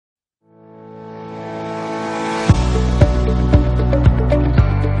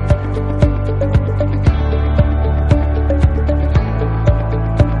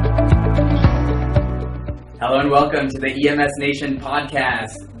welcome to the EMSNation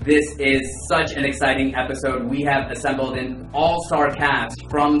podcast. This is such an exciting episode. We have assembled an all-star cast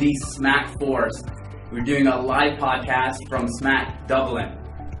from the SMACC force. We're doing a live podcast from SMACC Dublin.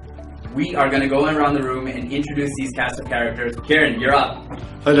 We are going to go around the room and introduce these cast of characters. Kieran, you're up.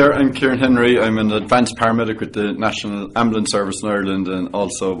 Hi there, I'm Kieran Henry. I'm an advanced paramedic with the National Ambulance Service in Ireland and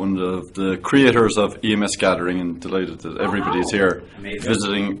also one of the creators of EMS Gathering, and delighted that everybody's here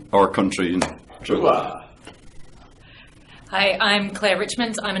visiting our country. Hi, I'm Claire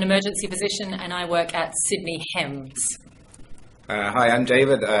Richmond. I'm an emergency physician and I work at Sydney HEMS. Hi, I'm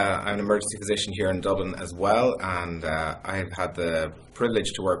David. I'm an emergency physician here in Dublin as well, and I have had the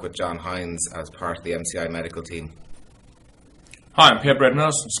privilege to work with John Hines as part of the MCI medical team. Hi, I'm Per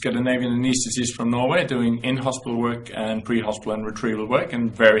Bredners, Scandinavian anaesthetist from Norway, doing in-hospital work and pre-hospital and retrieval work,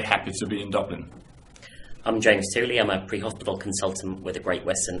 and very happy to be in Dublin. I'm James Tooley. I'm a pre-hospital consultant with the Great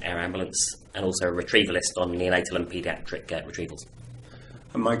Western Air Ambulance and also a retrievalist on neonatal and paediatric retrievals.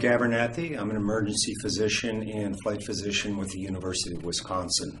 I'm Mike Abernathy. I'm an emergency physician and flight physician with the University of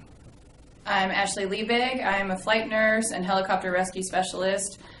Wisconsin. I'm Ashley Liebig. I'm a flight nurse and helicopter rescue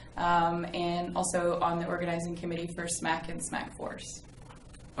specialist, and also on the organizing committee for SMACC and SMACC Force.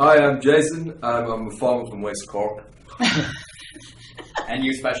 Hi, I'm Jason. I'm a farmer from West Cork. And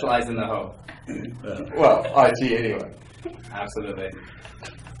you specialize in the HO. Well, IT anyway. Absolutely.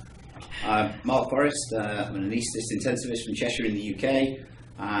 I'm Mark Forrest. I'm an anaesthetist intensivist from Cheshire in the UK, and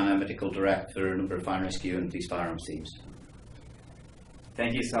I'm a medical director for a number of fire and rescue and police firearms teams.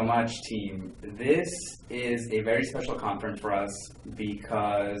 Thank you so much, team. This is a very special conference for us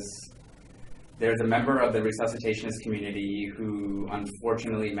because there's a member of the resuscitationist community who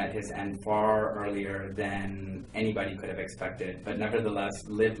unfortunately met his end far earlier than anybody could have expected, but nevertheless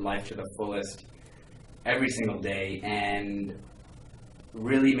lived life to the fullest every single day and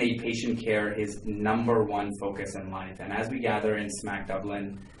really made patient care his number one focus in life. And as we gather in SMACC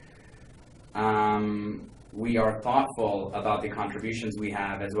Dublin, we are thoughtful about the contributions we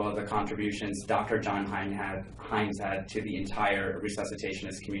have, as well as the contributions Dr. John Hines had to the entire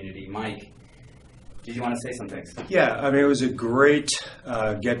resuscitationist community. Mike, did you want to say something? Yeah, I mean, it was a great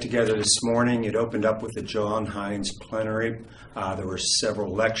get-together this morning. It opened up with the John Hines plenary. There were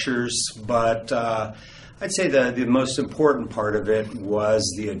several lectures, but I'd say the most important part of it was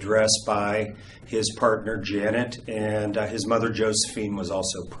the address by his partner, Janet, and his mother, Josephine, was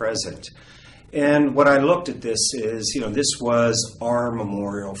also present. And when I looked at this is, this was our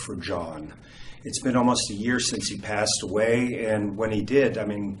memorial for John. It's been almost a year since he passed away, and when he did, I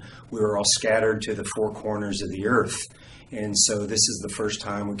mean, we were all scattered to the four corners of the earth. And so this is the first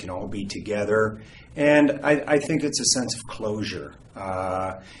time we can all be together. And I think it's a sense of closure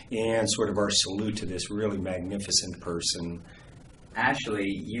and sort of our salute to this really magnificent person. Ashley,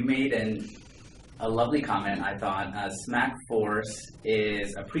 you made a lovely comment, I thought. SMACC Force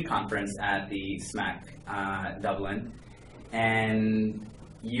is a pre-conference at the SMACC Dublin, and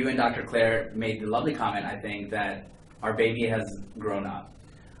you and Dr. Claire made the lovely comment, I think, that our baby has grown up.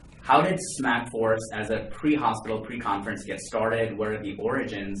 How did SMACC Force as a pre-hospital, pre-conference get started? What are the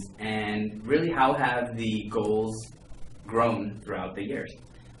origins? And really, how have the goals grown throughout the years?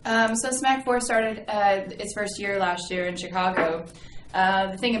 So SMACC Force started its first year last year in Chicago.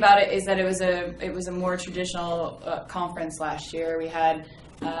 The thing about it is that it was a more traditional conference last year. We had,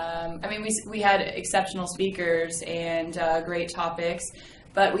 we had exceptional speakers and great topics,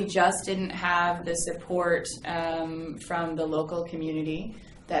 but we just didn't have the support from the local community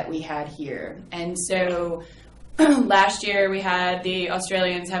that we had here. And so last year we had the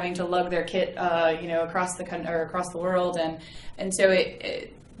Australians having to lug their kit, across the world, and so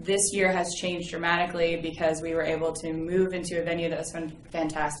this year has changed dramatically because we were able to move into a venue that was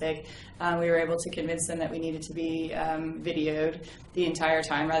fantastic. We were able to convince them that we needed to be videoed the entire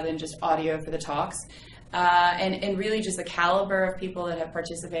time rather than just audio for the talks. And really just the caliber of people that have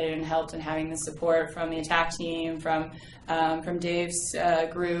participated and helped and having the support from the ATACC team, from Dave's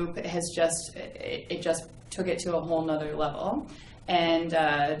group, has just took it to a whole nother level. And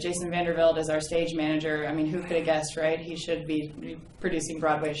Jason Vandervelde is our stage manager. I mean, who could have guessed, right? He should be producing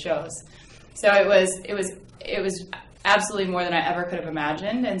Broadway shows. So it was absolutely more than I ever could have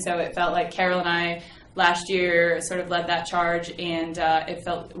imagined. And so it felt like Carol and I last year sort of led that charge, and it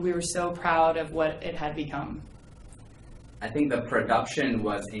felt we were so proud of what it had become. I think the production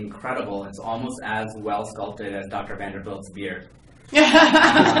was incredible. It's almost as well sculpted as Dr. Vanderbilt's beard. Thanks for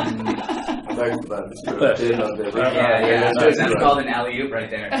that. That's called an alley-oop right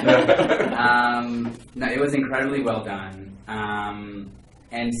there. No, it was incredibly well done.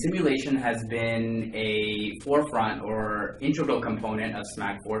 And simulation has been a forefront or integral component of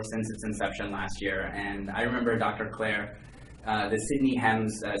SMACC 4 since its inception last year. And I remember, Dr. Claire, the Sydney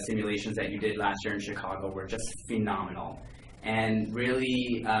HEMS simulations that you did last year in Chicago were just phenomenal and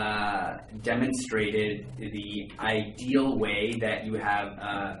really demonstrated the ideal way that you have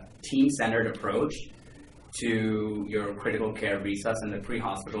a team-centered approach to your critical care resus in the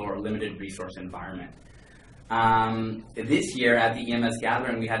pre-hospital or limited resource environment. This year at the EMS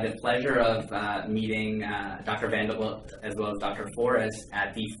gathering, we had the pleasure of meeting Dr. Vanderbilt as well as Dr. Forrest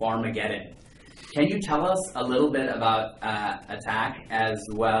at the Pharmageddon. Can you tell us a little bit about ATACC as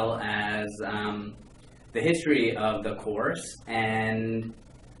well as the history of the course and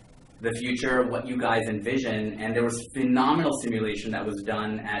the future, what you guys envision? And there was phenomenal simulation that was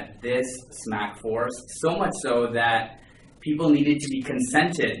done at this SMACC 4, so much so that people needed to be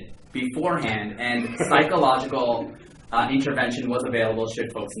consented beforehand, and psychological intervention was available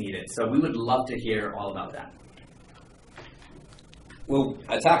should folks need it. So we would love to hear all about that. Well,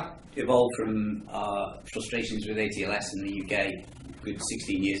 ATACC evolved from frustrations with ATLS in the UK a good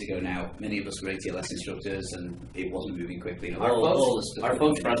 16 years ago now. Many of us were ATLS instructors and it wasn't moving quickly. Are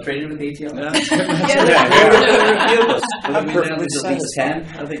folks frustrated with ATLS? At least 10,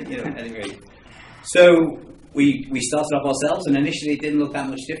 I think, at any rate. So we started off ourselves, and initially it didn't look that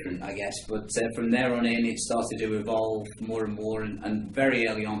much different, I guess, but from there on in it started to evolve more and more, and very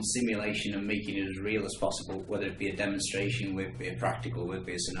early on simulation and making it as real as possible, whether it be a demonstration, whether it be a practical, whether it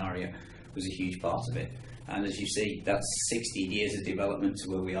be a scenario, was a huge part of it. And as you see, that's 16 years of development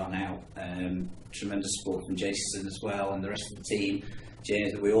to where we are now. Tremendous support from Jason as well, and the rest of the team.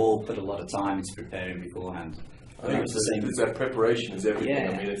 James, we all put a lot of time into preparing beforehand. I think it's that preparation is everything.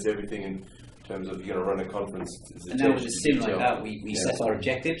 Yeah. I mean, it's everything in terms of you're going to run a conference. And now with a sim like that, we set our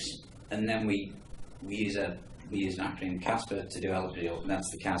objectives, and then we use an acronym, CASPER, to do eligibility. And that's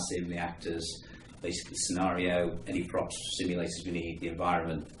the CAS sim, the actors, basically the scenario, any props, simulators we need, the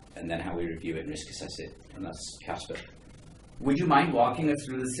environment, and then how we review it and risk assess it. And that's CASPER. Would you mind walking us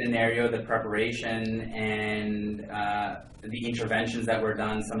through the scenario, the preparation, and the interventions that were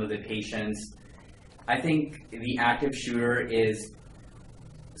done, some of the patients? I think the active shooter is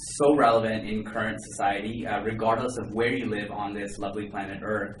so relevant in current society, regardless of where you live on this lovely planet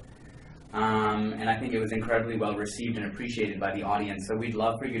Earth. And I think it was incredibly well received and appreciated by the audience. So we'd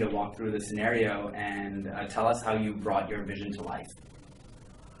love for you to walk through the scenario and tell us how you brought your vision to life.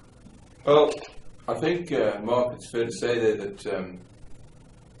 Well, I think, Mark, it's fair to say there that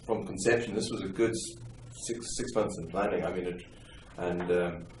from conception, this was a good six months in planning. I mean,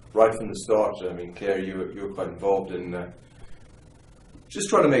 right from the start, I mean, Claire, you were quite involved in just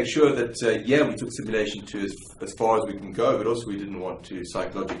trying to make sure that, we took simulation to as far as we can go, but also we didn't want to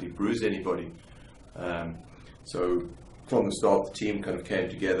psychologically bruise anybody. So from the start, the team kind of came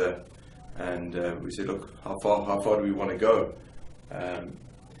together, and we said, look, how far do we want to go?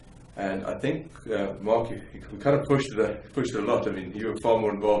 And I think, Mark, you kind of pushed it a lot. I mean, you were far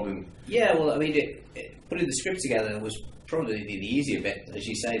more involved in... Yeah, well, I mean, putting the script together was probably the easier bit. As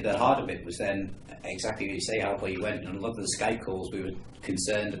you say, the harder bit was then exactly what you say, how far you went. And a lot of the Skype calls, we were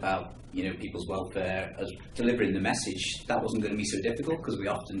concerned about, people's welfare, as delivering the message. That wasn't going to be so difficult because we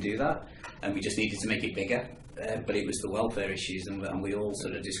often do that, and we just needed to make it bigger. But it was the welfare issues, and we all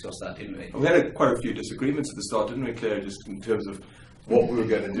sort of discussed that, didn't we? We had quite a few disagreements at the start, didn't we, Claire, just in terms of what we were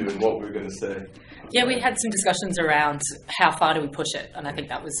going to do and what we were going to say. Yeah, we had some discussions around how far do we push it, and I think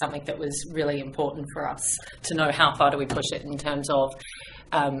that was something that was really important for us to know, how far do we push it in terms of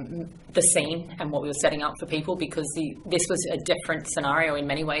the scene and what we were setting up for people, because this was a different scenario in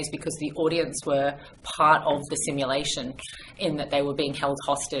many ways, because the audience were part of the simulation in that they were being held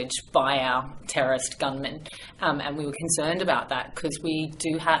hostage by our terrorist gunmen, and we were concerned about that because we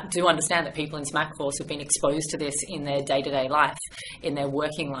do understand that people in SMACC Force have been exposed to this in their day-to-day life, in their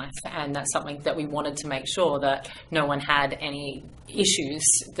working life, and that's something that we wanted to make sure that no one had any issues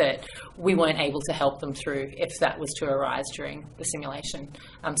that we weren't able to help them through if that was to arise during the simulation.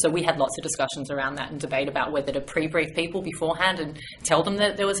 So we had lots of discussions around that and debate about whether to pre-brief people beforehand and tell them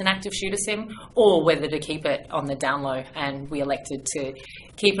that there was an active shooter sim, or whether to keep it on the down low. And we elected to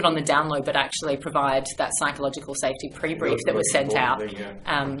keep it on the down low, but actually provide that psychological safety pre-brief that was sent out,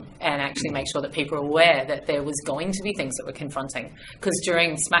 and actually make sure that people are aware that there was going to be things that were confronting. Because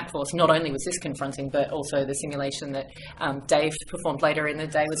during SMACC Force, not only was this confronting, but also the simulation that Dave performed later in the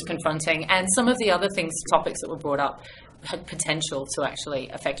day was confronting, and some of the other topics that were brought up had potential to actually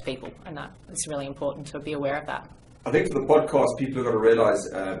affect people, and that it's really important to be aware of that. I think for the podcast, people are going to realise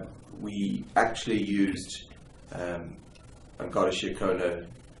we actually used Angada Shikona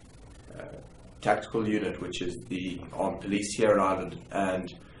tactical unit, which is the armed police here in Ireland,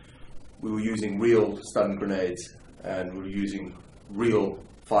 and we were using real stun grenades, and we were using real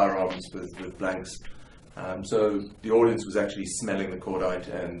firearms with blanks. So the audience was actually smelling the cordite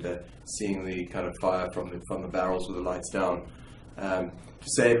and seeing the kind of fire from the barrels with the lights down. To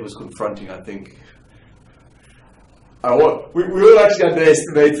say it was confronting, I think we all actually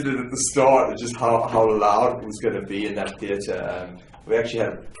underestimated it at the start, just how loud it was going to be in that theatre. We actually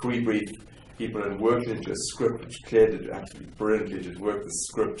had pre-brief people and worked into a script, which Claire did actually brilliantly, just worked the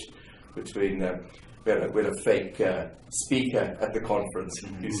script between we had a fake speaker at the conference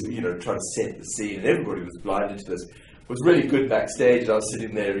who's trying to set the scene, and everybody was blinded to this. It was really good backstage. I was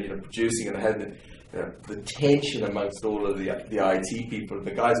sitting there, producing, and I had the tension amongst all of the IT people.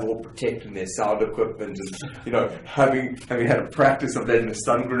 The guys were all protecting their sound equipment, and having had a practice of letting a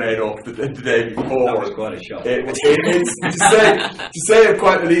stun grenade off the day before. That was quite a shock. To say it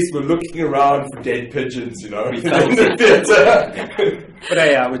quite at least, we're looking around for dead pigeons, in the theatre. But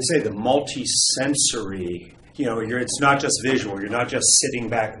I would say the multi-sensory, it's not just visual. You're not just sitting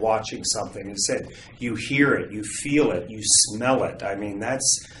back watching something. Instead, you hear it, you feel it, you smell it. I mean,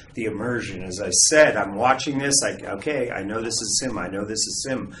 that's the immersion. As I said, I'm watching this, okay, I know this is him, I know this is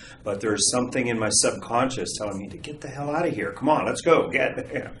him, but there's something in my subconscious telling me to get the hell out of here. Come on, let's go. Get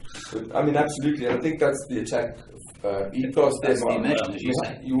it. I mean, absolutely. I think that's the ATACC ethos there. That's the immersion, as you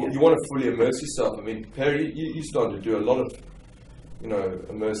say. You want to fully immerse yourself. I mean, Perry, you started to do a lot of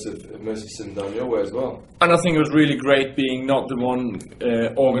immersive sim down your way as well. And I think it was really great being not the one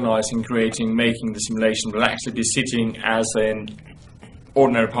organising, creating, making the simulation, but actually be sitting as an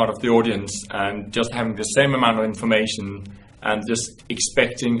ordinary part of the audience and just having the same amount of information and just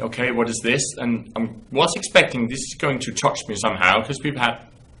expecting, okay, what is this? And I was expecting this is going to touch me somehow, because we've had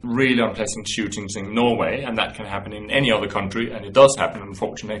really unpleasant shootings in Norway, and that can happen in any other country, and it does happen,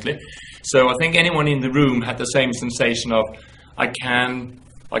 unfortunately. So I think anyone in the room had the same sensation of, I can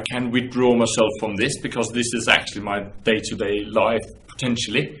withdraw myself from this, because this is actually my day-to-day life,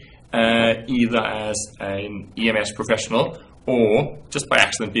 potentially, either as an EMS professional or just by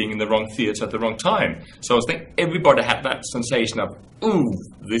accident being in the wrong theatre at the wrong time. So I think everybody had that sensation of, ooh,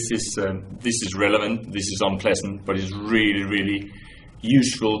 this is relevant, this is unpleasant, but it's really, really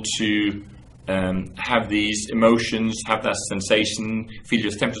useful to have these emotions, have that sensation, feel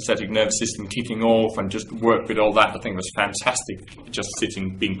your sympathetic nervous system kicking off, and just work with all that. I think it was fantastic, just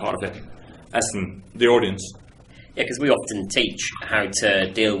sitting, being part of it, as in the audience. Yeah, because we often teach how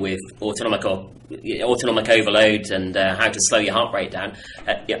to deal with autonomic overload and how to slow your heart rate down.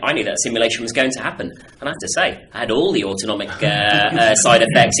 I knew that simulation was going to happen, and I have to say, I had all the autonomic side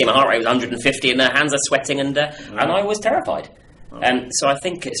effects. My heart rate was 150, and the hands are sweating, and I was terrified. So I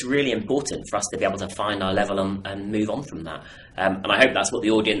think it's really important for us to be able to find our level and move on from that. And I hope that's what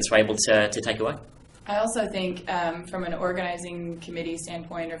the audience were able to take away. I also think from an organizing committee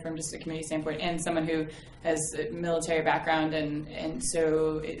standpoint, or from just a committee standpoint, and someone who has a military background, and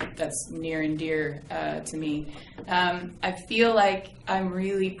so that's near and dear to me, I feel like I'm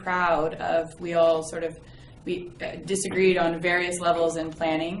really proud of, we disagreed on various levels in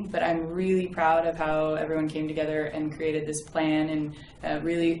planning, but I'm really proud of how everyone came together and created this plan, and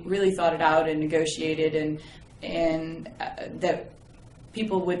really thought it out and negotiated, and that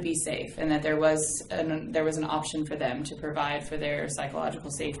people would be safe, and that there was an option for them to provide for their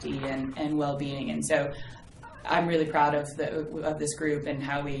psychological safety and well-being. And so I'm really proud of this group and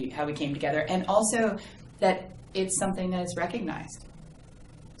how we came together, and also that it's something that is recognized.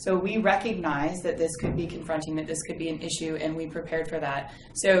 So we recognize that this could be confronting, that this could be an issue, and we prepared for that.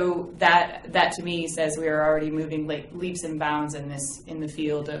 So that to me says we are already moving leaps and bounds in the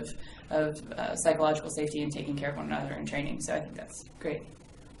field of psychological safety and taking care of one another and training. So I think that's great.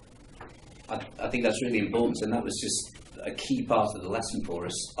 I think that's really important, and that was just a key part of the lesson for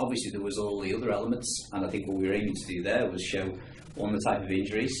us. Obviously there was all the other elements, and I think what we were aiming to do there was show, one, the type of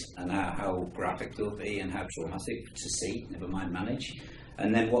injuries and how graphic they'll be and how traumatic to see, never mind manage.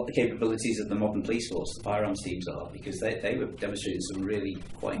 And then what the capabilities of the modern police force, the firearms teams are, because they were demonstrating some really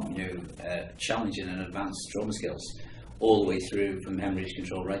quite challenging and advanced trauma skills, all the way through from hemorrhage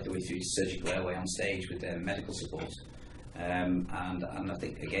control right the way through to surgical airway on stage with their medical support. And I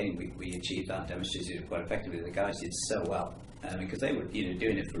think again we achieved that, demonstrated it quite effectively. The guys did so well because they were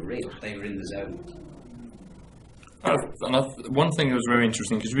doing it for real. They were in the zone. One thing that was very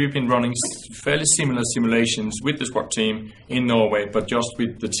interesting, because we've been running fairly similar simulations with the SWAT team in Norway, but just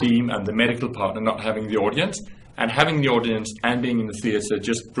with the team and the medical partner not having the audience. And having the audience and being in the theatre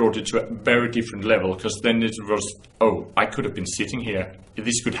just brought it to a very different level, because then it was, I could have been sitting here,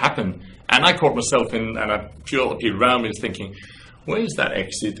 this could happen. And I caught myself in, and a few other people around me thinking, where is that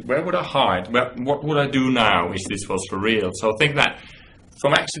exit? Where would I hide? What would I do now if this was for real? So I think that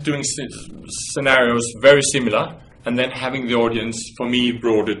from actually doing scenarios very similar and then having the audience, for me,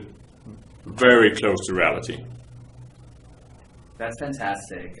 brought it very close to reality. That's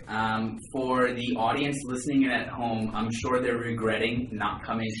fantastic. For the audience listening in at home, I'm sure they're regretting not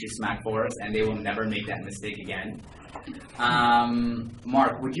coming to SMACC Forest, and they will never make that mistake again.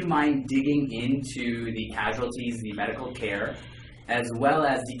 Mark, would you mind digging into the casualties, the medical care, as well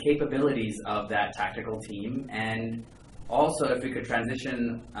as the capabilities of that tactical team? And also, if we could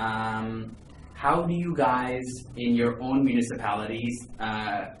transition, how do you guys in your own municipalities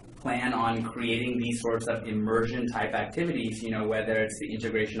plan on creating these sorts of immersion type activities, whether it's the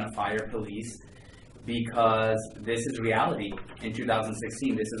integration of fire police, because this is reality in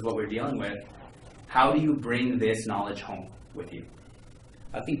 2016, this is what we're dealing with. How do you bring this knowledge home with you?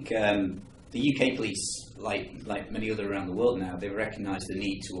 I think the UK police, like many other around the world now, they've recognised the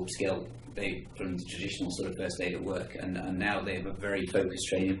need to upskill from the traditional sort of first aid at work, and now they have a very focused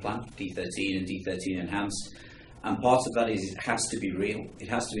training plan, D13 and D13 Enhanced. And part of that is it has to be real. It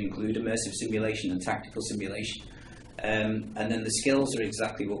has to include immersive simulation and tactical simulation. And then the skills are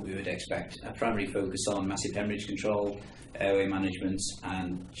exactly what we would expect. A primary focus on massive hemorrhage control, airway management,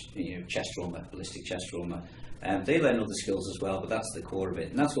 and chest trauma, ballistic chest trauma. They learn other skills as well, but that's the core of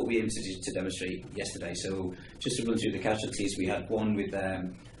it. And that's what we aimed to demonstrate yesterday. So just to run through the casualties, we had one with a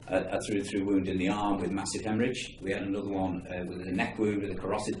through wound in the arm with massive hemorrhage. We had another one with a neck wound with a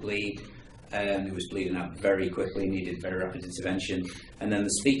carotid bleed. Who was bleeding out very quickly, needed very rapid intervention. And then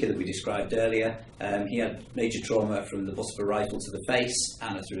the speaker that we described earlier, he had major trauma from the butt of a rifle to the face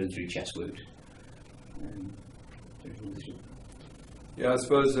and a through chest wound. Yeah, I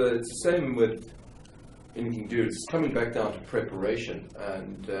suppose it's the same with anything to do. It's coming back down to preparation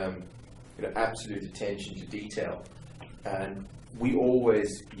and absolute attention to detail. And we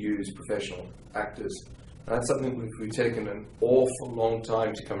always use professional actors. And that's something we've taken an awful long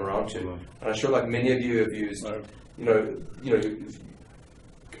time to come around to. And I'm sure, like many of you have used, you're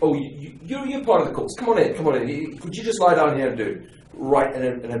part of the course. Come on in. Could you just lie down here and do it? Right,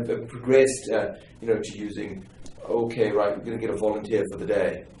 and have progressed, to using, okay, right, we're going to get a volunteer for the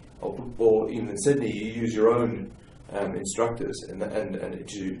day. Or even in Sydney, you use your own instructors and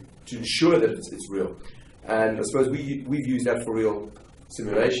to ensure that it's real. And I suppose we've used that for real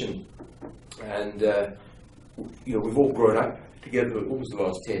simulation. And we've all grown up together for almost the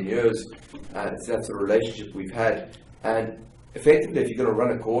last 10 years. That's a relationship we've had. And effectively, if you're going to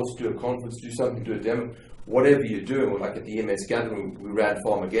run a course, do a conference, do something, do a demo, whatever you're doing, or like at the EMS gathering, we ran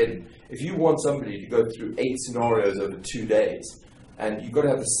Farmageddon. If you want somebody to go through 8 scenarios over 2 days, and you've got to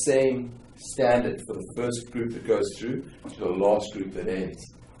have the same standard for the first group that goes through to the last group that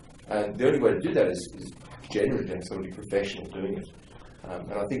ends. And the only way to do that is generally having somebody professional doing it.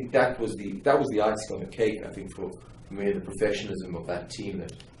 And I think that was the icing on the cake, I think, for me, the professionalism of that team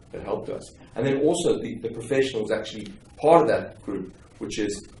that helped us. And then also the professionals actually part of that group, which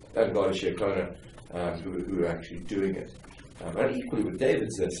is Angada Shiakona, who are actually doing it. And equally with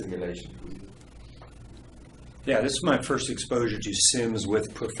David's simulation. Yeah, this is my first exposure to SIMS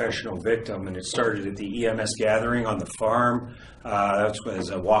with professional victim, and it started at the EMS gathering on the farm. That's as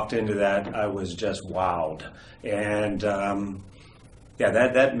I walked into that, I was just wowed. And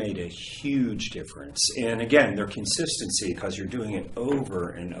that made a huge difference. And again, their consistency, because you're doing it over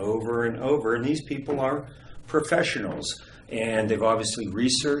and over and over, and these people are professionals. And they've obviously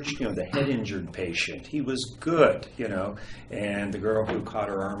researched, the head injured patient. He was good, and the girl who caught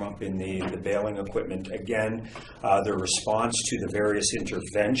her arm up in the bailing equipment, again, their response to the various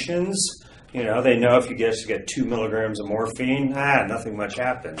interventions, they know if you get 2 milligrams of morphine, nothing much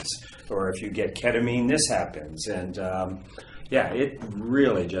happens. Or if you get ketamine, this happens. And it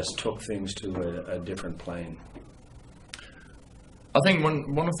really just took things to a different plane. I think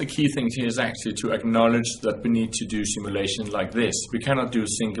one of the key things here is actually to acknowledge that we need to do simulation like this. We cannot do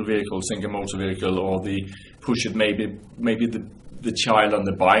single motor vehicle, or the push it maybe the child on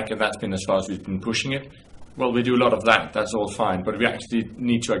the bike, and that's been as far as we've been pushing it. Well, we do a lot of that. That's all fine, but we actually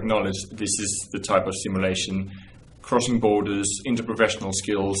need to acknowledge this is the type of simulation, crossing borders, interprofessional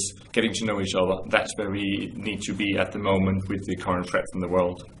skills, getting to know each other. That's where we need to be at the moment with the current threat from the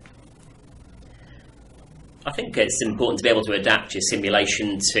world. I think it's important to be able to adapt your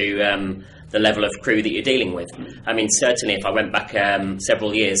simulation to the level of crew that you're dealing with. I mean, certainly if I went back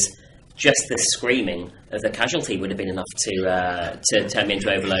several years, just the screaming of the casualty would have been enough to turn me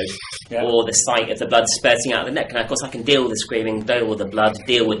into overload. Yeah. Or the sight of the blood spurting out of the neck. And of course I can deal with the screaming, deal with the blood,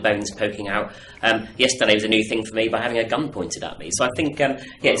 deal with bones poking out. Yesterday was a new thing for me by having a gun pointed at me. So I think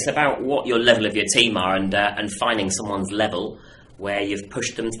it's about what your level of your team are and finding someone's level where you've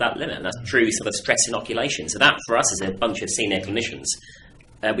pushed them to that limit. And that's true sort of stress inoculation. So that, for us, as a bunch of senior clinicians,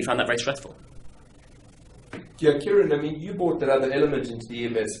 we found that very stressful. Yeah, Kieran, I mean, you brought that other element into the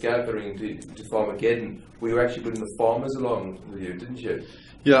EMS gathering to Farmageddon, where you actually putting the farmers along with you, didn't you?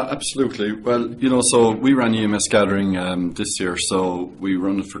 Yeah, absolutely. Well, so we ran EMS gathering this year, so we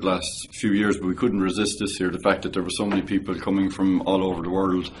run it for the last few years, but we couldn't resist this year the fact that there were so many people coming from all over the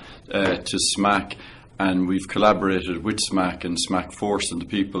world to SMACC, and we've collaborated with SMACC and SMACC Force and the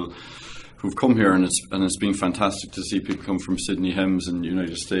people who've come here, and it's been fantastic to see people come from Sydney, Hems and the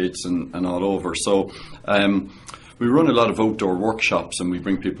United States and all over. So we run a lot of outdoor workshops, and we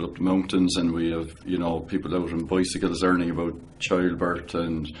bring people up the mountains, and we have people out on bicycles learning about childbirth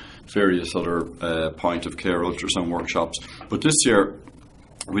and various other point of care ultrasound workshops. But this year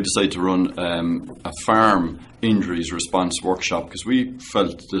we decided to run a farm injuries response workshop, because we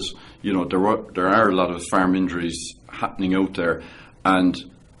felt that there are a lot of farm injuries happening out there, and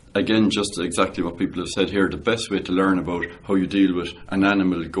again, just exactly what people have said here, the best way to learn about how you deal with an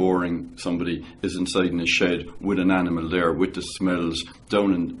animal goring somebody is inside in a shed with an animal there, with the smells,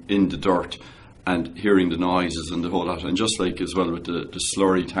 down in the dirt, and hearing the noises and the whole lot. And just like as well with the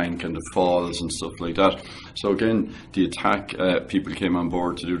slurry tank and the falls and stuff like that. So again, the ATACC people came on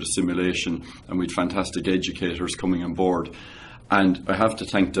board to do the simulation, and we had fantastic educators coming on board. And I have to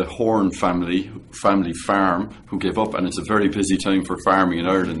thank the Horn family farm, who gave up, and it's a very busy time for farming in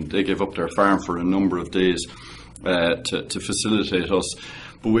Ireland. They gave up their farm for a number of days to facilitate us.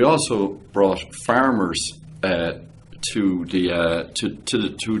 But we also brought farmers to the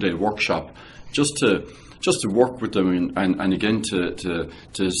 2-day workshop, just to work with them and again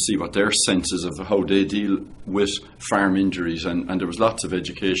to see what their sense is of how they deal with farm injuries. And there was lots of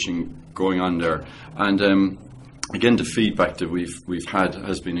education going on there. And again, the feedback that we've had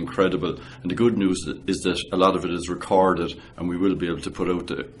has been incredible, and the good news is that a lot of it is recorded, and we will be able to put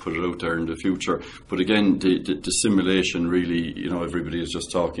it out there in the future. But again, the simulation really, everybody is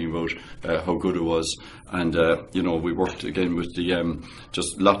just talking about how good it was, and we worked again with the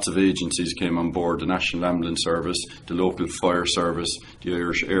just lots of agencies came on board: the National Ambulance Service, the local fire service, the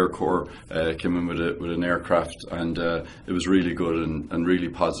Irish Air Corps came in with an aircraft, and it was really good and really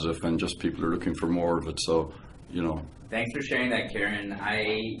positive, and just people are looking for more of it. So. Thanks for sharing that, Kieran.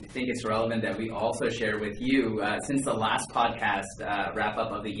 I think it's relevant that we also share with you, since the last podcast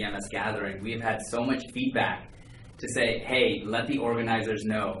wrap-up of the EMS gathering, we've had so much feedback to say, hey, let the organizers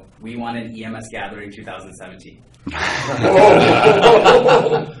know we want an EMS gathering 2017.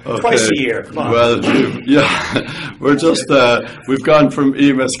 Twice a year. Come on. Well, yeah, we're just we've gone from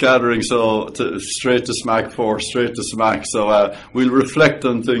EMS gathering straight to SMACC Force, straight to SMACC. So we'll reflect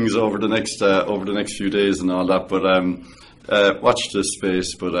on things over the next few days and all that. But watch this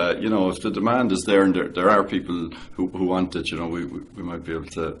space. But if the demand is there and there are people who want it, we might be able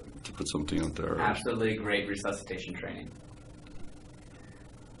to put something out there. Absolutely great resuscitation training.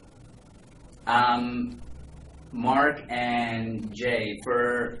 Mark and Jay,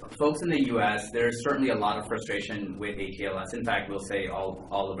 for folks in the U.S., there's certainly a lot of frustration with ATLS. In fact, we'll say all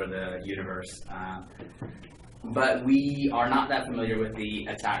over the universe. But we are not that familiar with the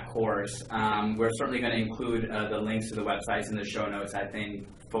ATACC course. We're certainly going to include the links to the websites in the show notes. I think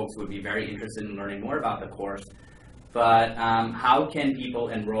folks would be very interested in learning more about the course. But how can people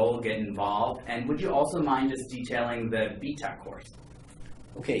enroll, get involved? And would you also mind just detailing the BTAC course?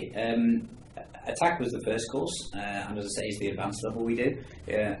 Okay. ATACC was the first course, and as I say, it's the advanced level we did.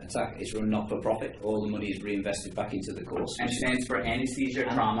 ATACC is run not for profit. All the money is reinvested back into the course. And stands for Anaesthesia,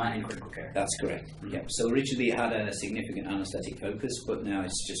 Trauma, and Critical Care. That's correct. Mm-hmm. Yeah. So originally it had a significant anaesthetic focus, but now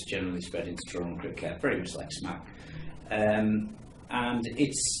it's just generally spread into trauma and critical care, very much like SMACC. And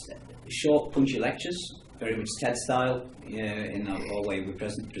it's short, punchy lectures, very much TED style, in our way we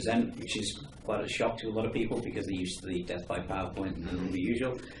present, which is quite a shock to a lot of people because they're used to the death by PowerPoint and the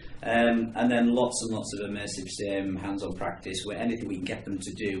usual. And then lots and lots of immersive sim, hands-on practice, where anything we can get them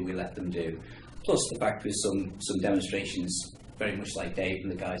to do, we let them do. Plus the fact with some demonstrations, very much like Dave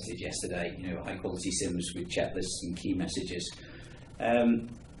and the guys did yesterday, high-quality sims with checklists and key messages.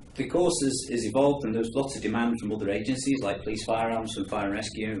 The course has evolved, and there's lots of demand from other agencies like Police Firearms, from Fire and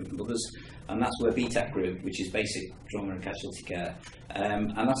Rescue and others, and that's where BTAC grew, which is basic trauma and casualty care.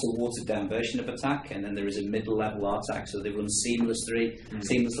 And that's a watered-down version of ATACC, and then there is a middle-level ATACC, so they run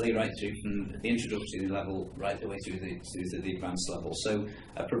seamlessly right through from the introductory level right the way through the advanced level. So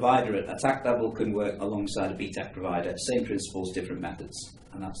a provider at ATACC level can work alongside a BTAC provider, same principles, different methods,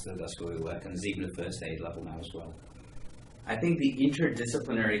 and that's where we work, and there's even a first aid level now as well. I think the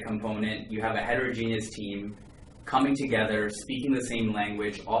interdisciplinary component, you have a heterogeneous team, coming together, speaking the same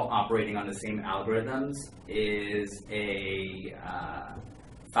language, all operating on the same algorithms is a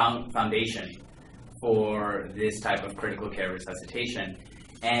foundation for this type of critical care resuscitation.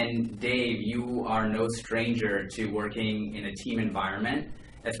 And Dave, you are no stranger to working in a team environment,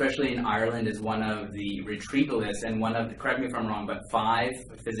 especially in Ireland as one of the retrievalists and one of the, correct me if I'm wrong, but 5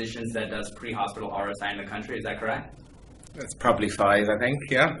 physicians that does pre-hospital RSI in the country. Is that correct? It's probably 5, I think,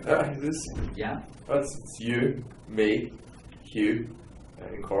 yeah. Yeah. It's you, me, Hugh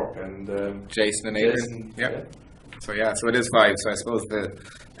in Cork, and Jason and Adrian. Yeah. So it is 5. So I suppose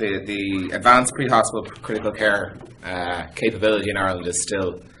the advanced pre-hospital critical care capability in Ireland is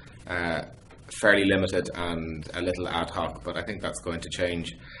still fairly limited and a little ad hoc, but I think that's going to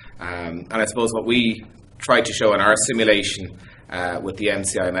change. And I suppose what we tried to show in our simulation with the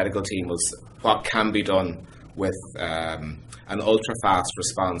MCI medical team was what can be done with an ultra-fast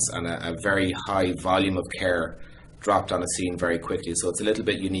response and a very high volume of care dropped on a scene very quickly. So it's a little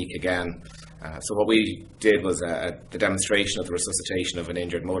bit unique again. So what we did was the demonstration of the resuscitation of an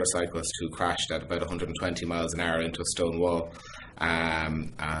injured motorcyclist who crashed at about 120 miles an hour into a stone wall.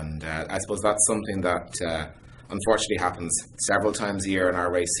 And I suppose that's something that unfortunately happens several times a year in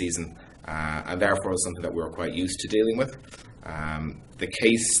our race season, and therefore is something that we're quite used to dealing with. The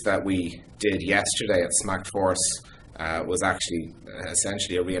case that we did yesterday at SMACC Force was actually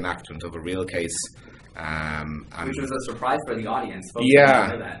essentially a reenactment of a real case. Which was a surprise for the audience. Folks Yeah.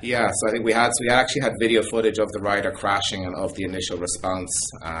 know that. So I think we actually had video footage of the rider crashing and of the initial response.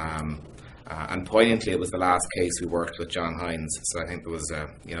 And poignantly, it was the last case we worked with John Hines. So I think there was an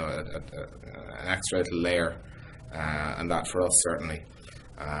extra little layer, and that for us certainly.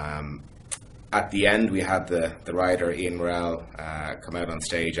 At the end, we had the rider Ian Morrell come out on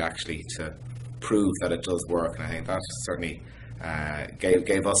stage actually to prove that it does work, and I think that certainly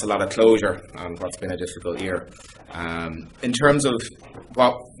gave us a lot of closure on what's been a difficult year. In terms of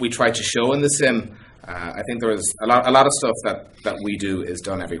what we tried to show in the sim, I think there is a lot of stuff that we do is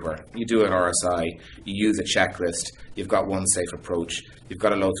done everywhere. You do an RSI, you use a checklist, you've got one safe approach, you've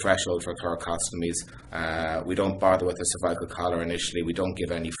got a low threshold for thoracostomies, we don't bother with the cervical collar initially, we don't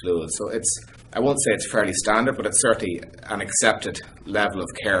give any fluids. So I won't say it's fairly standard, but it's certainly an accepted level of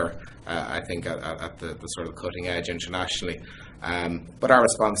care, I think, at the sort of cutting edge internationally. But our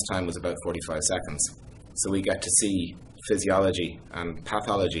response time was about 45 seconds. So we get to see physiology and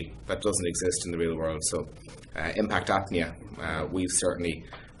pathology that doesn't exist in the real world. So impact apnea, we've certainly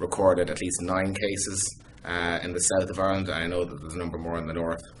recorded at least 9 cases in the south of Ireland. I know that there's a number more in the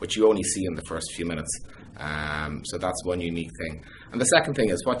north, which you only see in the first few minutes. So that's one unique thing. And the second thing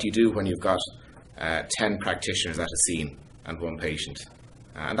is, what do you do when you've got 10 practitioners at a scene and 1 patient?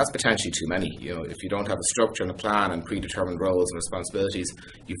 And that's potentially too many. If you don't have a structure and a plan and predetermined roles and responsibilities,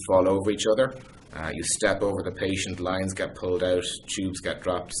 you fall over each other. You step over the patient, lines get pulled out, tubes get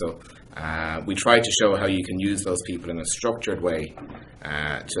dropped. So we try to show how you can use those people in a structured way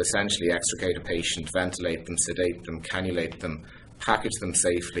to essentially extricate a patient, ventilate them, sedate them, cannulate them, package them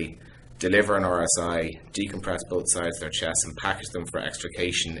safely, deliver an RSI, decompress both sides of their chest, and package them for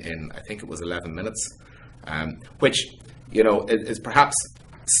extrication in, I think it was 11 minutes, which is perhaps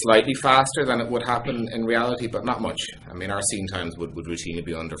slightly faster than it would happen in reality, but not much. I mean, our scene times would routinely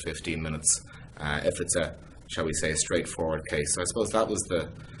be under 15 minutes if it's shall we say, a straightforward case. So I suppose that was the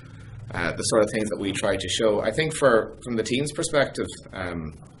sort of things that we tried to show. I think from the team's perspective,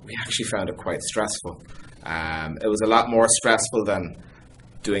 we actually found it quite stressful. It was a lot more stressful than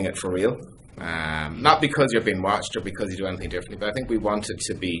doing it for real. Not because you're being watched or because you do anything differently, but I think we wanted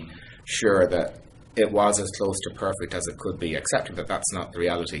to be sure that it was as close to perfect as it could be, accepting that that's not the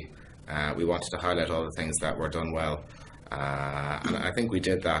reality. We wanted to highlight all the things that were done well. And I think we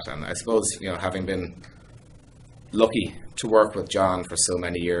did that. And I suppose, having been lucky to work with John for so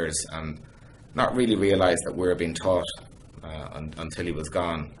many years and not really realise that we were being taught until he was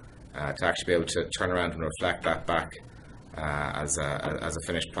gone, to actually be able to turn around and reflect that back as a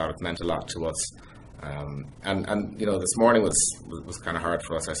finished product meant a lot to us. And this morning was kind of hard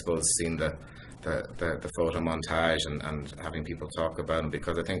for us, I suppose, seeing the photo montage and having people talk about him,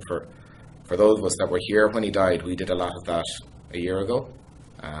 because I think for those of us that were here when he died, we did a lot of that a year ago,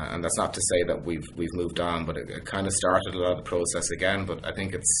 and that's not to say that we've moved on, but it kind of started a lot of the process again. But I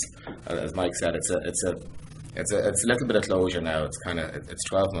think it's, as Mike said, it's a little bit of closure now. It's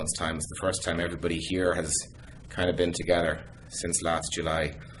 12 months' time. It's the first time everybody here has kind of been together since last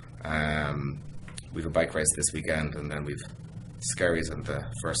July. We've a bike race this weekend, and then we've Skerries on the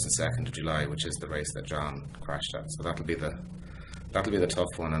 1st and 2nd of July, which is the race that John crashed at. So that'll be the tough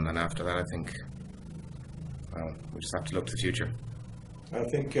one, and then after that, I think we just have to look to the future. I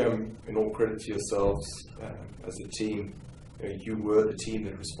think, in all credit to yourselves as a team, you were the team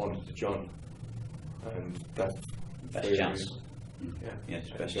that responded to John, and that Best chance. Yeah, Yes,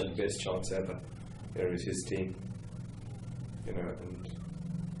 best chance ever. There is his team, and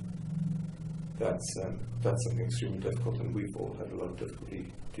that's something extremely difficult, and we've all had a lot of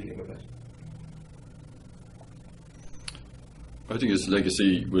difficulty dealing with it. I think his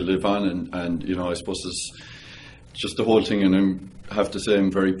legacy will live on, and I suppose it's just the whole thing. And I have to say, I'm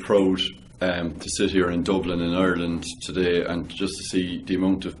very proud to sit here in Dublin, in Ireland today, and just to see the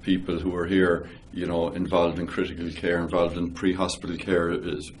amount of people who are here, involved in critical care, involved in pre-hospital care,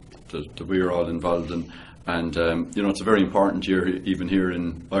 that we're all involved in. And it's a very important year, even here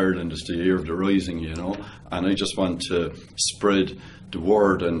in Ireland. It's the year of the rising, and I just want to spread the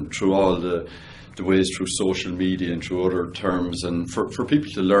word, and through all the ways, through social media and through other terms, and for people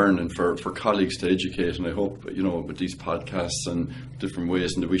to learn, and for colleagues to educate. And I hope, with these podcasts and different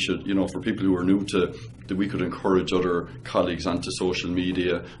ways, and that we should, for people who are new to, that we could encourage other colleagues onto social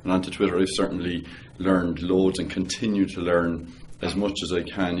media and onto Twitter. I've certainly learned loads and continue to learn as much as I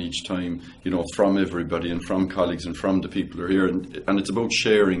can each time, from everybody and from colleagues and from the people who are here. And it's about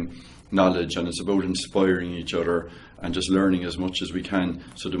sharing knowledge, and it's about inspiring each other and just learning as much as we can,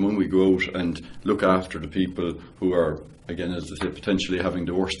 so that when we go out and look after the people who are, again, as I say, potentially having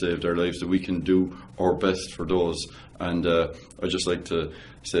the worst day of their lives, that we can do our best for those. And I'd just like to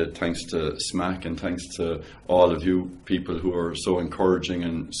say thanks to SMACC, and thanks to all of you people who are so encouraging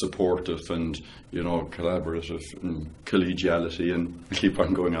and supportive and, collaborative and collegiality, and keep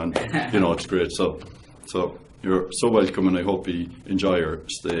on going on. It's great. So you're so welcome, and I hope you enjoy your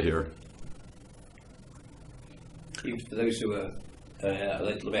stay here. For those who are a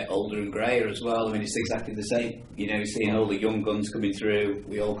little bit older and greyer as well, it's exactly the same. Seeing all the young guns coming through,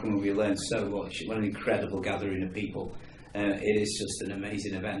 we all come and we learn so much. What an incredible gathering of people. It is just an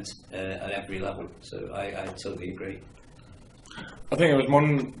amazing event at every level. So I totally agree. I think there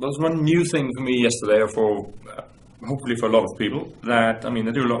was one new thing for me yesterday, or for hopefully for a lot of people, that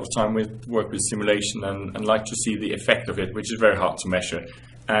I do a lot of time work with simulation and like to see the effect of it, which is very hard to measure.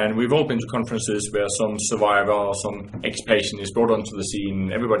 And we've all been to conferences where some survivor or some ex-patient is brought onto the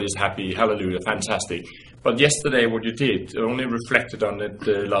scene, everybody's happy, hallelujah, fantastic. But yesterday what you did, I only reflected on it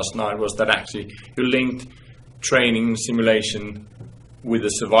last night, was that actually you linked training, simulation with a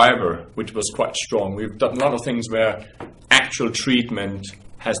survivor, which was quite strong. We've done a lot of things where actual treatment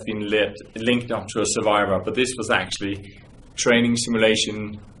has been linked up to a survivor, but this was actually training,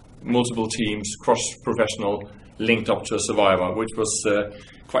 simulation, multiple teams, cross-professional, linked up to a survivor, which was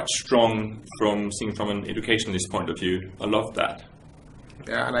quite strong from an educationalist point of view. I love that.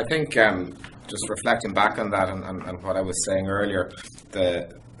 Yeah, and I think just reflecting back on that and what I was saying earlier, the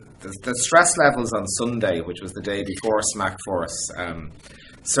stress levels on Sunday, which was the day before SMACC Force,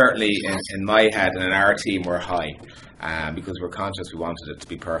 certainly in my head and in our team were high, because we're conscious we wanted it to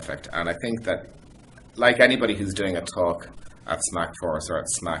be perfect. And I think that, like anybody who's doing a talk at SMACC Force or at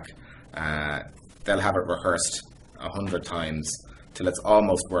SMACC, they'll have it rehearsed 100 times till it's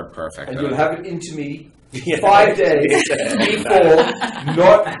almost word perfect. And you'll have it into me 5 days before,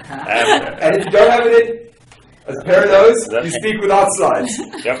 not after. And if you don't have it in a pair of those, you speak without slides.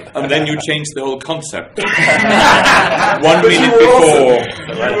 Yep. And then you change the whole concept. 1 minute before.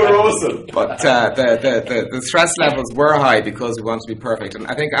 You were awesome. But the stress levels were high because we wanted to be perfect. And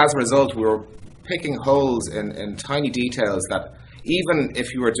I think as a result, we were picking holes in tiny details that, even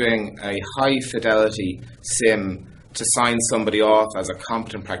if you were doing a high fidelity sim to sign somebody off as a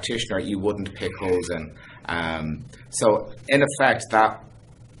competent practitioner, you wouldn't pick holes in. So in effect, that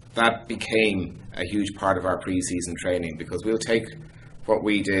became a huge part of our pre-season training, because we'll take what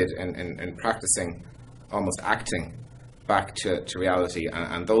we did in practicing, almost acting, back to reality,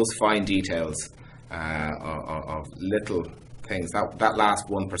 and those fine details of little things, that last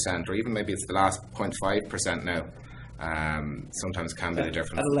 1%, or even maybe it's the last 0.5% now, sometimes can be the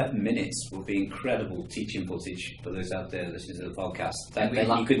difference. At 11 minutes would be incredible teaching footage for those out there listening to the podcast.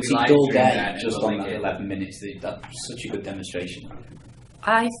 You could we teach live all stream day that, just and we'll on that link it. 11 minutes. That's such a good demonstration.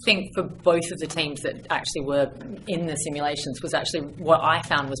 I think for both of the teams that actually were in the simulations, was actually what I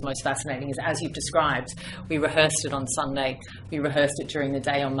found was most fascinating is, as you've described, we rehearsed it on Sunday, we rehearsed it during the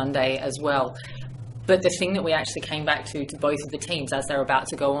day on Monday as well. But the thing that we actually came back to both of the teams as they're about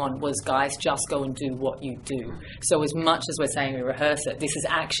to go on was, guys, just go and do what you do. So as much as we're saying we rehearse it, this is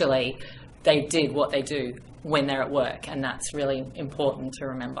actually, they did what they do when they're at work, and that's really important to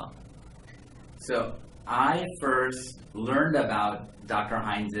remember. So I first learned about Dr.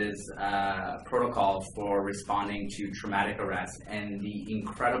 Heinz's protocol for responding to traumatic arrest and the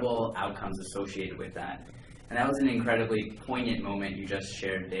incredible outcomes associated with that And that was an incredibly poignant moment you just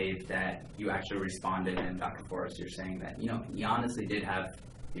shared, Dave, that you actually responded, and Dr. Forrest, you're saying that, you honestly did have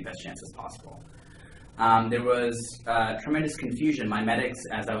the best chances possible. There was tremendous confusion. My medics,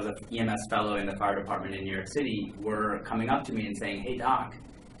 as I was an EMS fellow in the fire department in New York City, were coming up to me and saying, hey, Doc,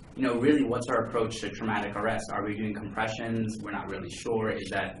 really, what's our approach to traumatic arrest? Are we doing compressions? We're not really sure. Is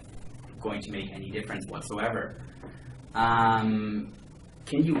that going to make any difference whatsoever? Can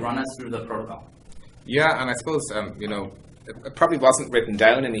you run us through the protocol? Yeah, and I suppose, it probably wasn't written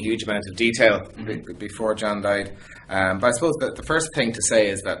down in a huge amount of detail before John died. But I suppose that the first thing to say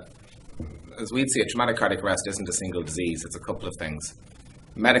is that, as we'd see it, traumatic cardiac arrest isn't a single disease. It's a couple of things.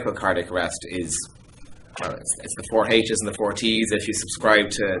 Medical cardiac arrest is, it's the 4 H's and the 4 T's if you subscribe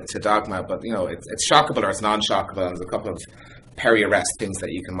to dogma, but it's shockable or it's non-shockable, and there's a couple of peri-arrest things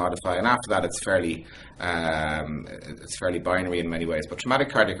that you can modify, and after that it's fairly binary in many ways. But traumatic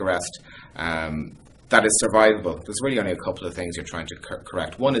cardiac arrest, that is survivable. There's really only a couple of things you're trying to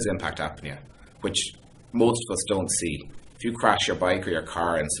correct. One is impact apnea, which most of us don't see. If you crash your bike or your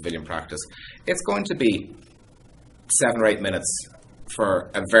car in civilian practice, it's going to be 7 or 8 minutes for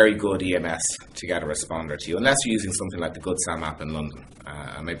a very good EMS to get a responder to you, unless you're using something like the Good Sam app in London.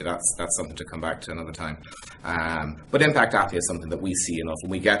 Maybe that's something to come back to another time. But impact apnea is something that we see enough,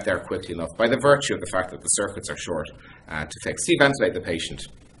 and we get there quickly enough by the virtue of the fact that the circuits are short to fix. So you ventilate the patient,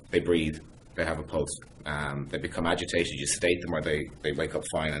 they breathe, they have a pulse, they become agitated, you sedate them, or they wake up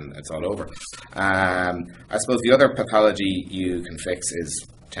fine and it's all over. I suppose the other pathology you can fix is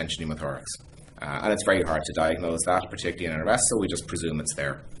tension pneumothorax. And it's very hard to diagnose that, particularly in an arrest, so we just presume it's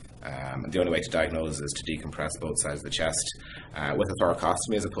there. And the only way to diagnose is to decompress both sides of the chest with a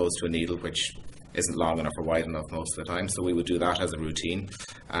thoracostomy as opposed to a needle, which isn't long enough or wide enough most of the time, so we would do that as a routine.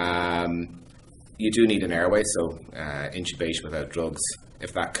 You do need an airway, so intubation without drugs,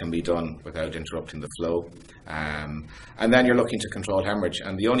 if that can be done without interrupting the flow. And then you're looking to control hemorrhage,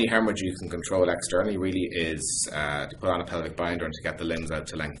 and the only hemorrhage you can control externally really is to put on a pelvic binder and to get the limbs out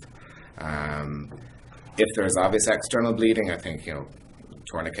to length. If there's obvious external bleeding, I think,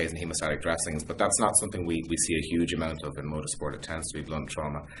 tourniquets and hemostatic dressings, but that's not something we see a huge amount of in motorsport. It tends to be blunt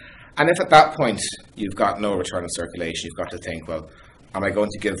trauma. And if at that point you've got no return of circulation, you've got to think, well, am I going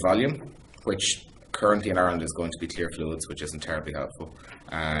to give volume, which currently in Ireland is going to be clear fluids, which isn't terribly helpful.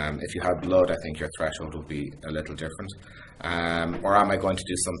 If you have blood, I think your threshold will be a little different. Or am I going to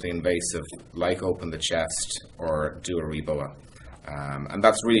do something invasive, like open the chest or do a reboa? And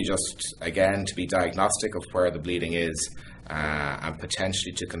that's really just, again, to be diagnostic of where the bleeding is and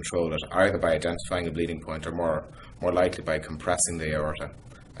potentially to control it, either by identifying a bleeding point or more likely by compressing the aorta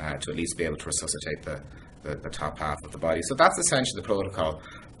to at least be able to resuscitate the top half of the body. So that's essentially the protocol.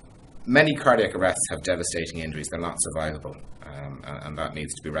 Many cardiac arrests have devastating injuries. They're not survivable, and that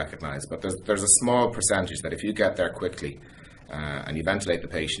needs to be recognised. But there's a small percentage that if you get there quickly and you ventilate the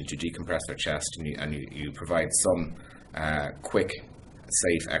patient, you decompress their chest, and you provide some quick,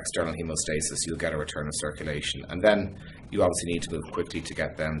 safe external hemostasis, you'll get a return of circulation. And then you obviously need to move quickly to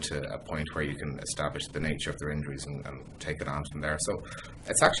get them to a point where you can establish the nature of their injuries and take it on from there. So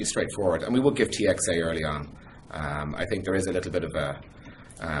it's actually straightforward. And we will give TXA early on. I think there is a little bit of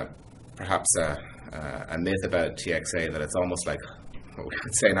perhaps a myth about TXA that it's almost like what we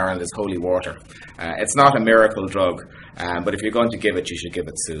would say in Ireland is holy water. It's not a miracle drug, but if you're going to give it, you should give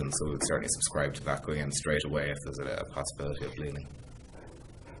it soon. So we would certainly subscribe to that going in straight away if there's a possibility of bleeding.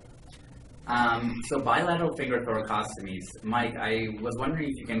 So bilateral finger thoracostomies. Mike, I was wondering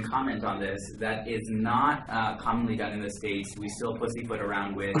if you can comment on this. That is not commonly done in the States. We still pussyfoot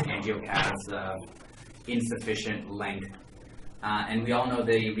around with angiocaths of insufficient length. And we all know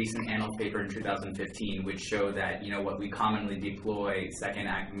the recent Annals paper in 2015, which showed that what we commonly deploy, second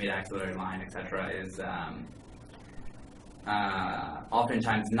mid-axillary line, etc., is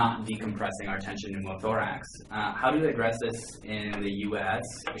oftentimes not decompressing our tension pneumothorax. How do you address this in the U.S.?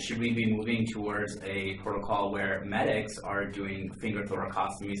 Should we be moving towards a protocol where medics are doing finger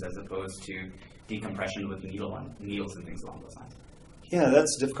thoracostomies as opposed to decompression with needles and things along those lines? Yeah,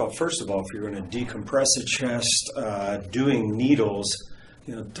 that's difficult. First of all, if you're going to decompress a chest doing needles,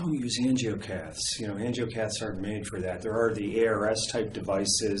 don't use angiocaths. Angiocaths aren't made for that. There are the ARS type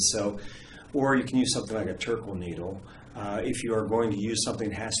devices, or you can use something like a Turkle needle. If you are going to use something,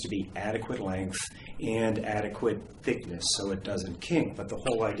 it has to be adequate length and adequate thickness so it doesn't kink. But the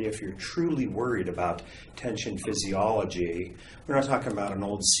whole idea, if you're truly worried about tension physiology, we're not talking about an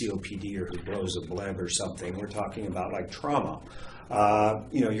old COPDer who blows a bleb or something. We're talking about like trauma.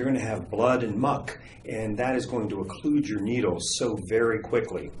 You're going to have blood and muck, and that is going to occlude your needles so very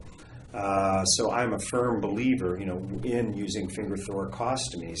quickly. So I'm a firm believer, in using finger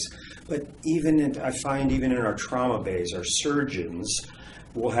thoracostomies. But I find even in our trauma bays, our surgeons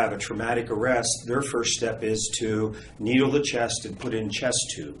will have a traumatic arrest. Their first step is to needle the chest and put in chest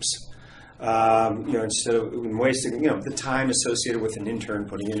tubes. Instead of wasting, the time associated with an intern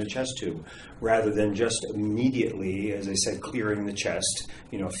putting in a chest tube, rather than just immediately, as I said, clearing the chest,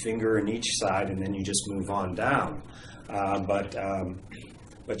 finger in each side, and then you just move on down.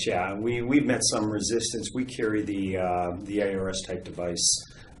 But yeah, we've met some resistance. We carry the ARS type device,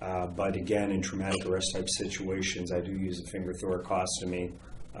 but again, in traumatic arrest type situations, I do use a finger thoracostomy.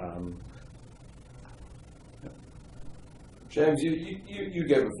 James, you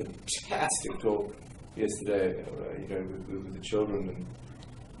gave a fantastic talk yesterday, with the children. And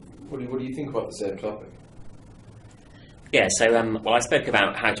what do you think about the same topic? Yeah, so I spoke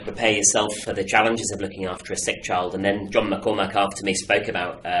about how to prepare yourself for the challenges of looking after a sick child, and then John McCormack after me spoke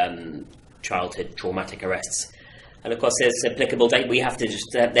about childhood traumatic arrests. And of course, there's applicable data. We have to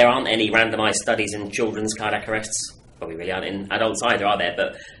there aren't any randomised studies in children's cardiac arrests. Probably really aren't in adults either, are there?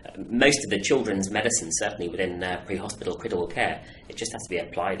 But most of the children's medicine, certainly within pre-hospital critical care, it just has to be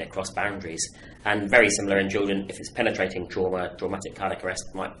applied across boundaries. And very similar in children, if it's penetrating trauma, traumatic cardiac arrest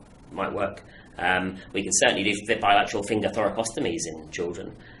might work. We can certainly do bilateral finger thoracostomies in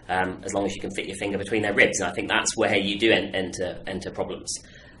children, as long as you can fit your finger between their ribs. And I think that's where you do enter problems.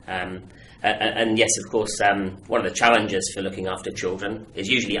 And yes, of course, one of the challenges for looking after children is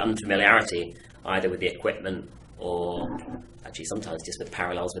usually unfamiliarity, either with the equipment or actually sometimes just with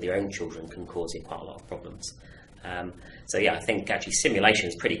parallels with your own children can cause you quite a lot of problems. So yeah, I think actually simulation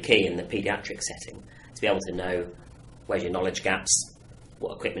is pretty key in the paediatric setting, to be able to know where's your knowledge gaps,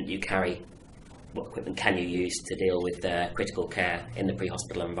 what equipment you carry, what equipment can you use to deal with critical care in the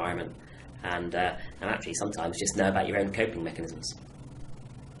pre-hospital environment, and actually sometimes just know about your own coping mechanisms.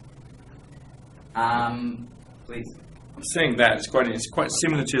 Please. I'm saying that it's quite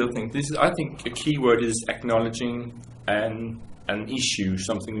similar to the other thing. I think a key word is acknowledging an issue,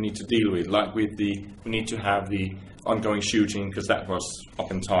 something we need to deal with. Like we need to have the ongoing shooting because that was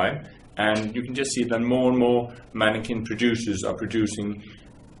up in time, and you can just see that more and more mannequin producers are producing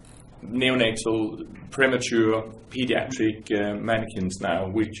neonatal, premature, pediatric mannequins now,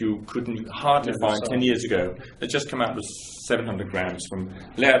 which you couldn't hardly find 10 years ago. They just come out with 700 grams from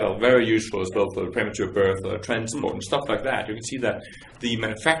Laerdal, very useful as well for premature birth or transport and stuff like that. You can see that the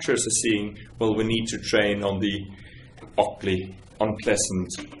manufacturers are seeing, well, we need to train on the ugly, unpleasant,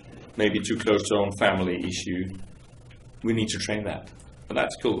 maybe too close to our own family issue. We need to train that. But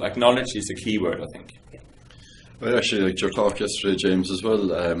that's cool. Acknowledge is a key word, I think. I actually liked your talk yesterday, James, as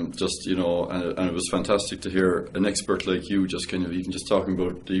well. And it was fantastic to hear an expert like you just kind of even just talking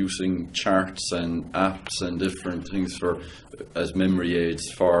about using charts and apps and different things as memory aids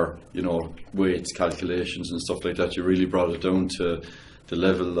for, weights, calculations and stuff like that. You really brought it down to the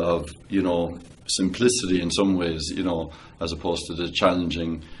level of, simplicity in some ways, as opposed to the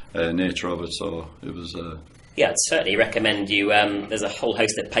challenging nature of it. So it was... Yeah, I'd certainly recommend you. There's a whole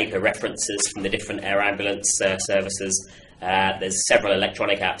host of paper references from the different air ambulance services. There's several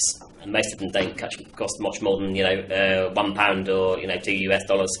electronic apps, and most of them don't cost much more than £1 or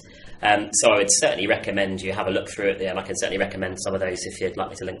 $2. So I would certainly recommend you have a look through it, and I can certainly recommend some of those if you'd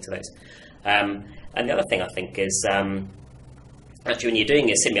like me to link to those. And the other thing I think is actually when you're doing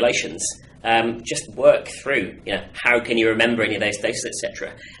your simulations, just work through, how can you remember any of those doses,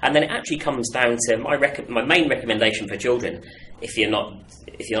 etc. And then it actually comes down to my main recommendation for children, if you're not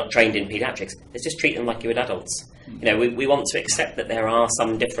trained in paediatrics, is just treat them like you would adults. We want to accept that there are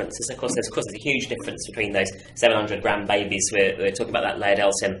some differences. Of course, there's a huge difference between those 700-gram babies. We're talking about that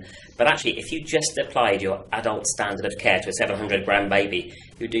Laerdal sim. But actually, if you just applied your adult standard of care to a 700-gram baby,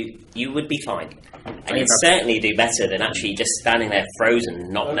 you would be fine. And you'd certainly do better than actually just standing there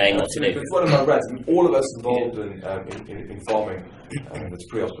frozen, not knowing what to do. It's one of my rants. All of us involved in farming, that's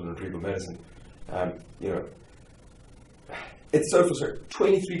pre-hospital and retrieval medicine, it's so frustrating.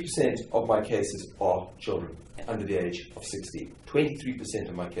 23% of my cases are children under the age of 60. 23%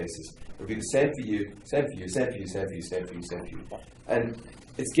 of my cases. It will be the same for you, same for you, same for you, same for you, same for you, same for you. And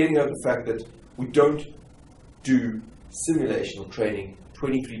it's getting over the fact that we don't do simulation or training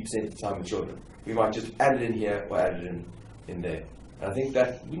 23% of the time with children. We might just add it in here or add it in there. And I think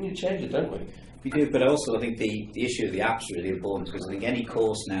that we need to change it, don't we? We do, but also I think the issue of the app's really important, because I think any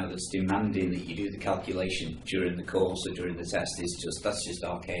course now that's demanding that you do the calculation during the course or during the test that's just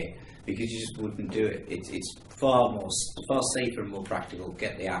archaic, because you just wouldn't do it. It's far safer and more practical.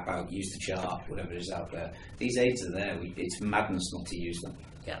 Get the app out, use the chart, whatever is out there. These aids are there. It's madness not to use them.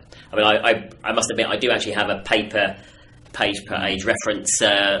 Yeah, I mean, I must admit, I do actually have a paper page per age reference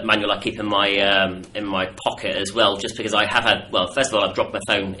manual I keep in my pocket as well, just because I have had, well, first of all, I've dropped my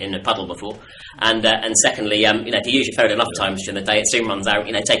phone in a puddle before, and secondly, if you use your phone enough times during the day, it soon runs out.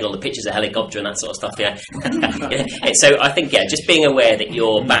 Taking all the pictures of helicopter and that sort of stuff. Yeah. So I think just being aware that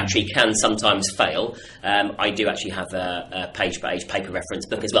your battery can sometimes fail. I do actually have a page per age paper reference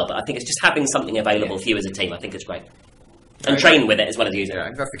book as well, but I think it's just having something available for you as a team. I think it's great. And train with it as well as using it. I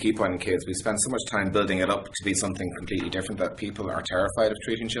think that's the key point in kids. We spend so much time building it up to be something completely different that people are terrified of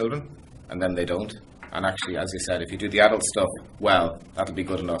treating children, and then they don't. And actually, as you said, if you do the adult stuff well, that'll be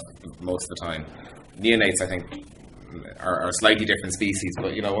good enough most of the time. Neonates, I think, are a slightly different species,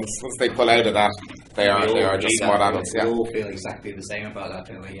 but once they pull out of that, they are just smart adults. We all feel exactly the same about that,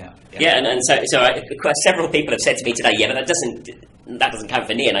 don't we? Yeah, and so several people have said to me today, but that doesn't count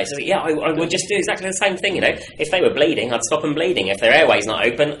for neonates. I said, I would just do exactly the same thing. If they were bleeding, I'd stop them bleeding. If their airway's not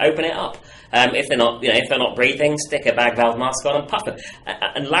open it up. If they're not breathing, stick a bag valve mask on and puff it.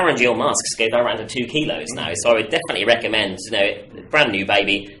 And laryngeal masks go around to 2 kilos now. So I would definitely recommend, brand new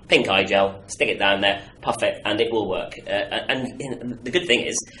baby, pink eye gel, stick it down there, puff it, and it will work. And the good thing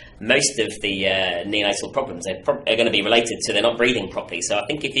is, most of the neonatal problems are going to be related to they're not breathing properly. So I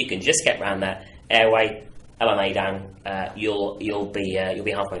think if you can just get around that airway, LMA down, you'll be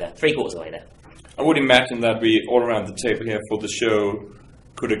halfway there, 3/4 of the way there. I would imagine that we all around the table here for the show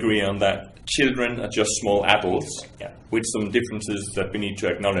could agree on that. Children are just small adults with some differences that we need to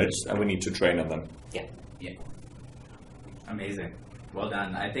acknowledge, and we need to train on them. Yeah. Amazing. Well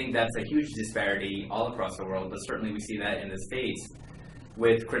done. I think that's a huge disparity all across the world, but certainly we see that in the States.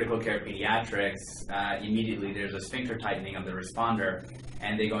 With critical care pediatrics, immediately there's a sphincter tightening of the responder,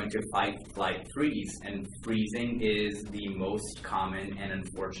 and they go into fight, flight, freeze. And freezing is the most common and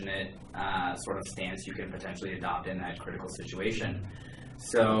unfortunate sort of stance you can potentially adopt in that critical situation.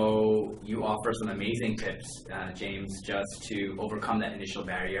 So you offer some amazing tips, James, just to overcome that initial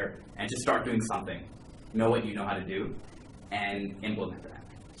barrier and to start doing something. Know what you know how to do and implement that.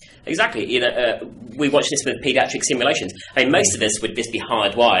 Exactly. We watch this with paediatric simulations. I mean, most of us would just be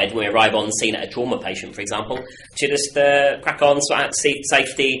hardwired when we arrive on scene at a trauma patient, for example, to just crack on, sort out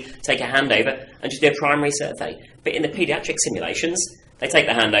safety, take a handover, and just do a primary survey. But in the paediatric simulations, they take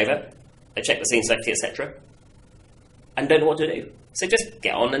the handover, they check the scene safety, etc., and don't know what to do. So just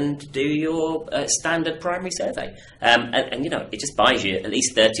get on and do your standard primary survey. And it just buys you at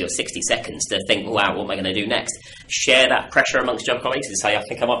least 30 or 60 seconds to think, wow, what am I going to do next? Share that pressure amongst your colleagues and say, I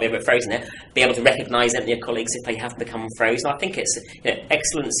think I might be a bit frozen here. Be able to recognise any of your colleagues if they have become frozen. I think it's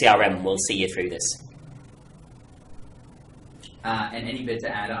excellent CRM will see you through this. And any bit to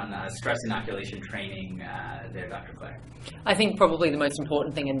add on stress inoculation training there, Dr. Clare? I think probably the most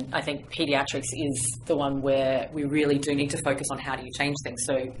important thing, and I think paediatrics is the one where we really do need to focus on how do you change things.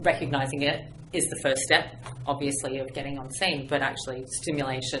 So recognising it is the first step, obviously, of getting on scene, but actually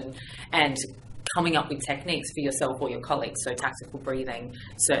stimulation and coming up with techniques for yourself or your colleagues. So tactical breathing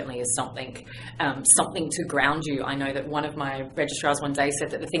certainly is something to ground you. I know that one of my registrars one day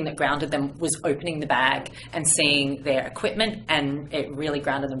said that the thing that grounded them was opening the bag and seeing their equipment, and it really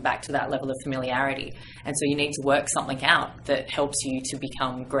grounded them back to that level of familiarity. And so you need to work something out that helps you to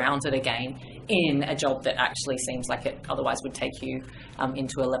become grounded again in a job that actually seems like it otherwise would take you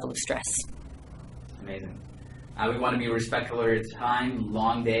into a level of stress. Amazing. We want to be respectful of your time.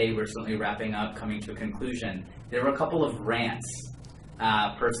 Long day. We're certainly wrapping up, coming to a conclusion. There were a couple of rants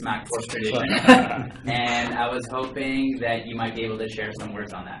per SMACC Force tradition, and I was hoping that you might be able to share some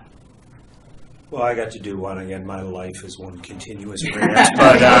words on that. Well, I got to do one again. My life is one continuous rant.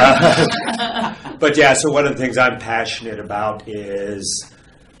 But yeah, so one of the things I'm passionate about is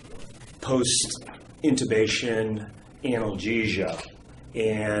post-intubation analgesia.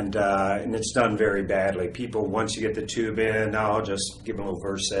 And it's done very badly. People, once you get the tube in, I'll just give them a little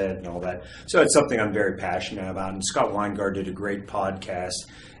Versed and all that. So it's something I'm very passionate about. And Scott Weingart did a great podcast.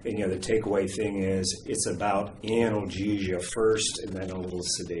 And, the takeaway thing is it's about analgesia first and then a little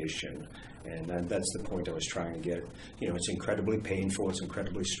sedation. And that's the point I was trying to get. It's incredibly painful. It's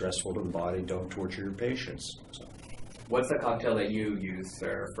incredibly stressful to the body. Don't torture your patients. So. What's the cocktail that you use,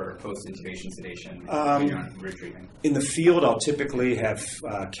 sir, for post-intubation sedation when you're retrieving? In the field, I'll typically have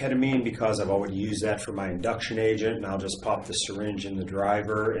ketamine because I've already used that for my induction agent, and I'll just pop the syringe in the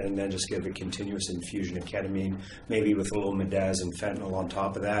driver and then just give a continuous infusion of ketamine, maybe with a little midaz and fentanyl on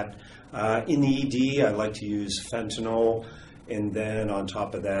top of that. In the ED, I like to use fentanyl, and then on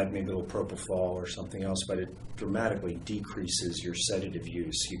top of that, maybe a little propofol or something else, but it dramatically decreases your sedative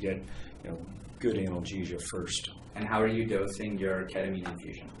use. You get good analgesia first. And how are you dosing your ketamine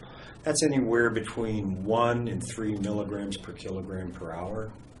infusion? That's anywhere between 1 and 3 milligrams per kilogram per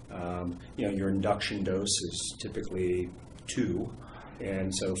hour. Your induction dose is typically 2,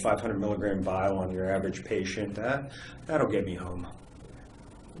 and so 500 milligram vial on your average patient, that'll get me home.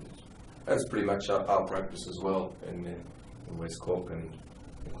 That's pretty much our practice as well in West Cork and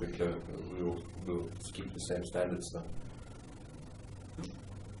in Wicklow. We'll keep the same standards though.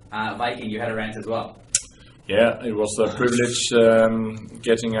 Viking, you had a rant as well. Yeah, it was a privilege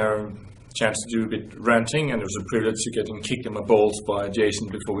getting our chance to do a bit ranting, and it was a privilege to getting kicked in my balls by Jason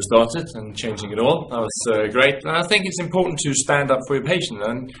before we started and changing it all. That was great. And I think it's important to stand up for your patient.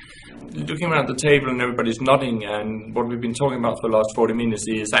 And looking around the table and everybody's nodding, and what we've been talking about for the last 40 minutes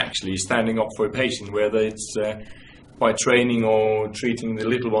is actually standing up for a patient, whether it's by training or treating the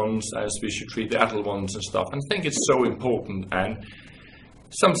little ones as we should treat the adult ones and stuff. And I think it's so important. And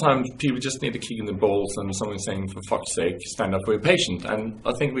sometimes people just need a kick in the balls and someone saying, for fuck's sake, stand up for your patient. And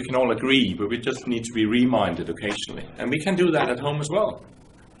I think we can all agree, but we just need to be reminded occasionally. And we can do that at home as well.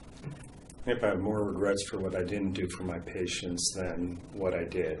 If I have more regrets for what I didn't do for my patients than what I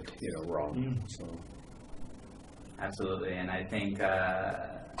did, wrong. So. Absolutely, and I think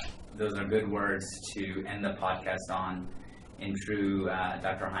those are good words to end the podcast on in true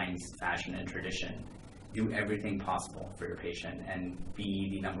Dr. Hines fashion and tradition. Do everything possible for your patient and be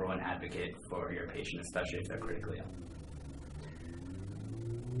the number one advocate for your patient, especially if they're critically ill.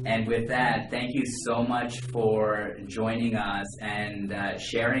 And with that, thank you so much for joining us and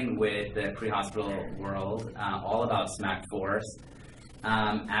sharing with the pre-hospital world all about SMACC Force.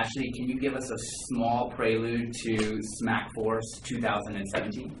 Ashley, can you give us a small prelude to SMACC Force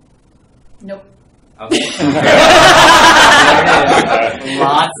 2017? Nope. Okay.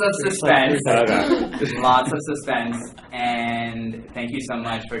 Lots of suspense. Lots of suspense. And thank you so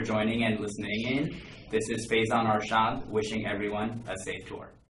much for joining and listening in. This is Faizan Arshad wishing everyone a safe tour.